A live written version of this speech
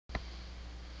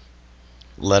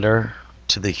Letter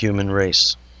to the Human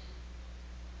Race.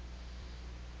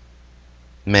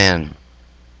 Man,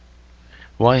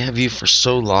 why have you for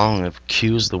so long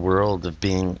accused the world of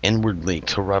being inwardly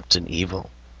corrupt and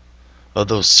evil?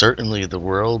 Although certainly the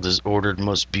world is ordered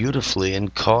most beautifully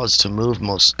and caused to move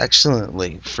most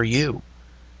excellently for you,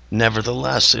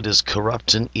 nevertheless it is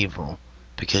corrupt and evil,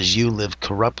 because you live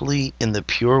corruptly in the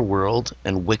pure world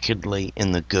and wickedly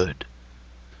in the good.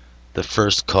 The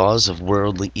first cause of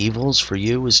worldly evils for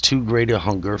you is too great a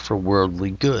hunger for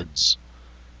worldly goods.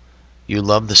 You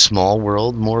love the small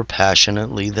world more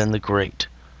passionately than the great,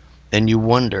 and you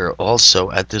wonder also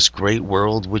at this great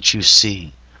world which you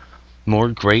see, more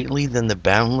greatly than the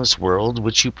boundless world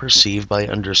which you perceive by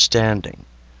understanding,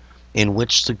 in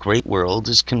which the great world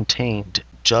is contained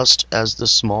just as the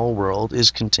small world is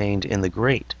contained in the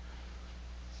great.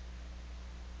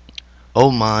 O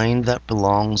mind that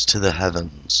belongs to the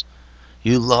heavens,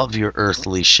 you love your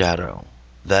earthly shadow,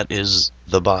 that is,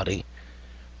 the body,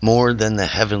 more than the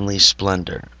heavenly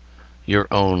splendor, your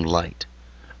own light,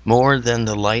 more than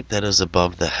the light that is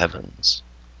above the heavens.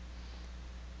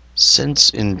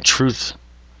 Since, in truth,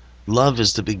 love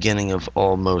is the beginning of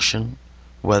all motion,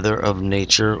 whether of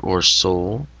nature or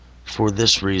soul, for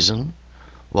this reason,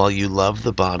 while you love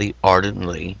the body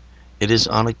ardently, it is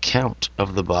on account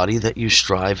of the body that you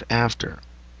strive after,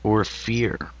 or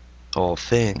fear, all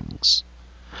things.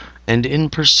 And in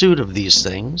pursuit of these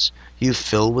things, you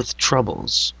fill with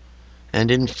troubles, and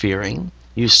in fearing,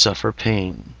 you suffer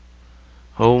pain.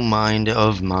 O mind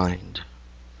of mind,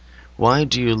 why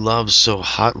do you love so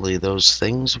hotly those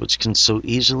things which can so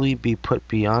easily be put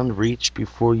beyond reach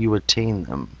before you attain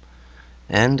them,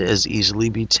 and as easily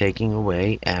be taken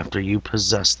away after you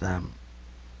possess them?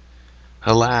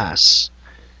 Alas,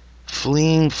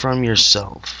 fleeing from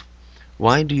yourself,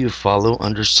 why do you follow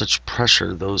under such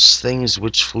pressure those things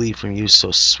which flee from you so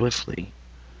swiftly?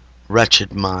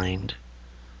 Wretched mind,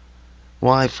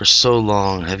 why for so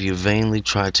long have you vainly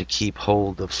tried to keep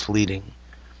hold of fleeting,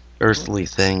 earthly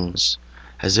things,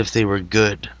 as if they were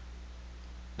good,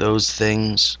 those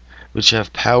things which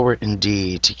have power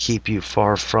indeed to keep you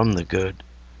far from the good?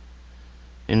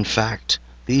 In fact,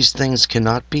 these things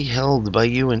cannot be held by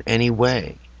you in any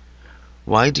way.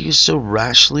 Why do you so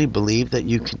rashly believe that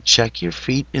you can check your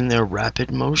feet in their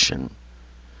rapid motion?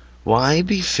 Why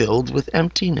be filled with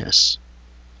emptiness?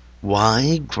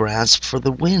 Why grasp for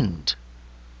the wind?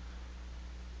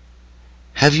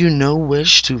 Have you no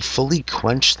wish to fully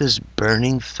quench this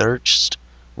burning thirst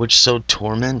which so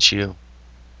torments you?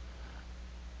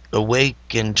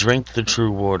 Awake and drink the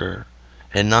true water,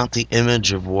 and not the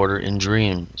image of water in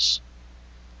dreams.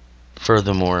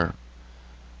 Furthermore,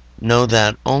 know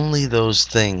that only those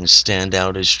things stand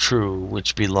out as true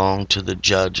which belong to the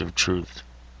judge of truth,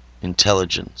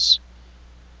 intelligence.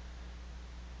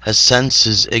 As sense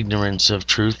is ignorance of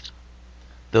truth,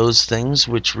 those things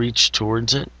which reach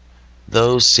towards it,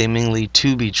 though seemingly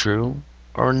to be true,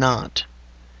 are not.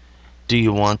 Do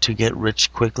you want to get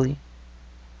rich quickly?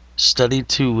 Study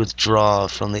to withdraw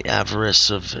from the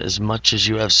avarice of as much as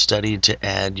you have studied to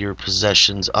add your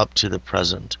possessions up to the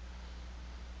present.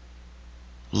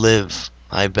 Live,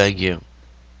 I beg you,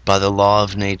 by the law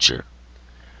of nature,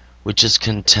 which is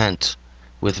content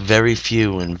with very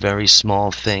few and very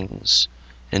small things,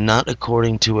 and not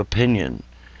according to opinion,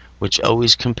 which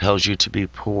always compels you to be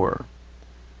poor.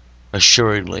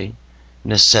 Assuredly,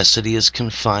 necessity is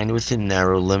confined within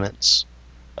narrow limits,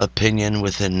 opinion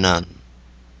within none.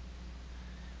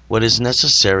 What is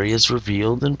necessary is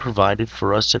revealed and provided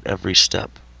for us at every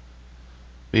step.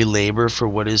 We labor for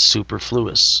what is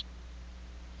superfluous.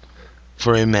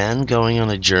 For a man going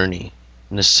on a journey,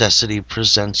 necessity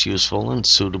presents useful and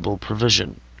suitable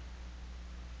provision.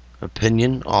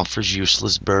 Opinion offers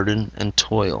useless burden and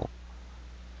toil.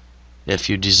 If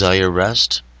you desire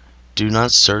rest, do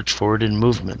not search for it in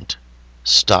movement.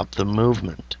 Stop the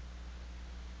movement.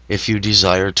 If you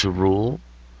desire to rule,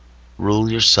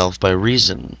 rule yourself by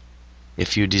reason.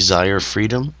 If you desire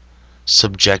freedom,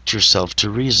 subject yourself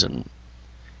to reason.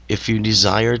 If you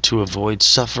desire to avoid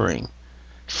suffering,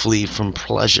 flee from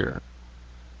pleasure,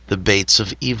 the baits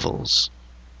of evils.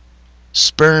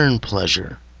 Spurn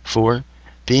pleasure, for,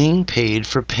 being paid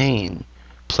for pain,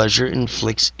 pleasure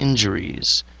inflicts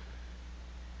injuries.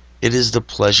 It is the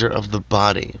pleasure of the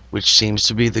body, which seems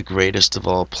to be the greatest of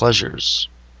all pleasures,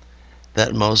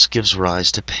 that most gives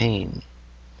rise to pain.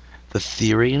 The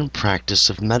theory and practice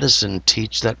of medicine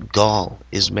teach that gall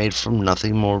is made from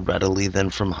nothing more readily than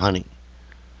from honey.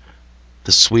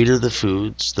 The sweeter the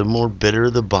foods, the more bitter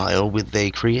the bile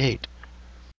they create.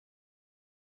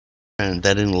 And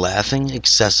that in laughing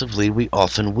excessively we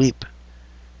often weep,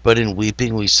 but in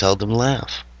weeping we seldom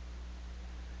laugh.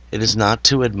 It is not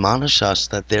to admonish us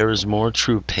that there is more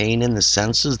true pain in the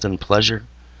senses than pleasure,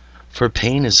 for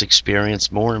pain is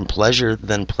experienced more in pleasure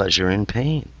than pleasure in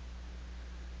pain.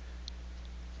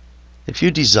 If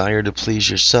you desire to please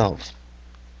yourself,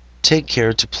 take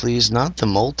care to please not the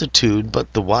multitude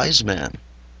but the wise man,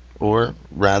 or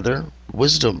rather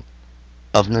wisdom,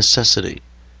 of necessity.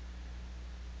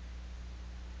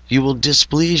 You will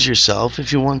displease yourself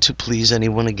if you want to please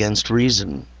anyone against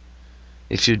reason.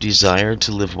 If you desire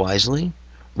to live wisely,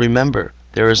 remember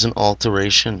there is an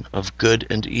alteration of good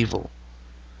and evil,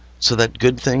 so that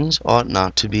good things ought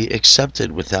not to be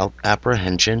accepted without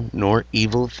apprehension, nor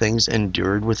evil things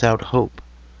endured without hope.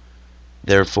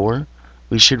 Therefore,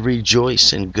 we should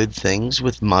rejoice in good things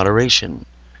with moderation,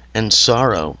 and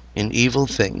sorrow in evil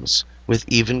things with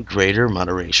even greater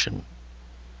moderation.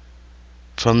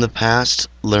 From the past,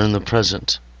 learn the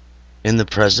present. In the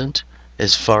present,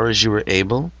 as far as you are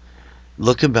able,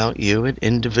 look about you at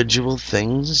individual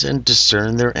things and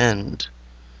discern their end.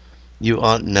 You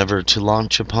ought never to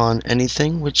launch upon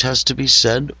anything which has to be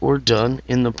said or done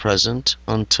in the present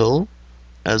until,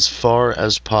 as far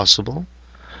as possible,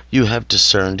 you have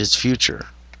discerned its future.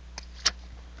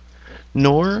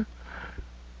 Nor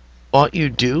ought you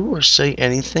do or say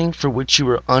anything for which you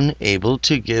are unable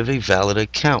to give a valid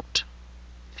account.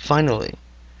 Finally,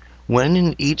 when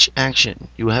in each action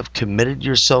you have committed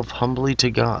yourself humbly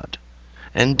to God,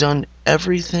 and done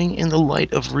everything in the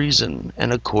light of reason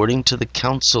and according to the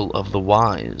counsel of the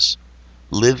wise,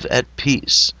 live at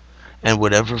peace, and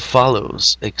whatever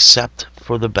follows accept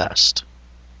for the best.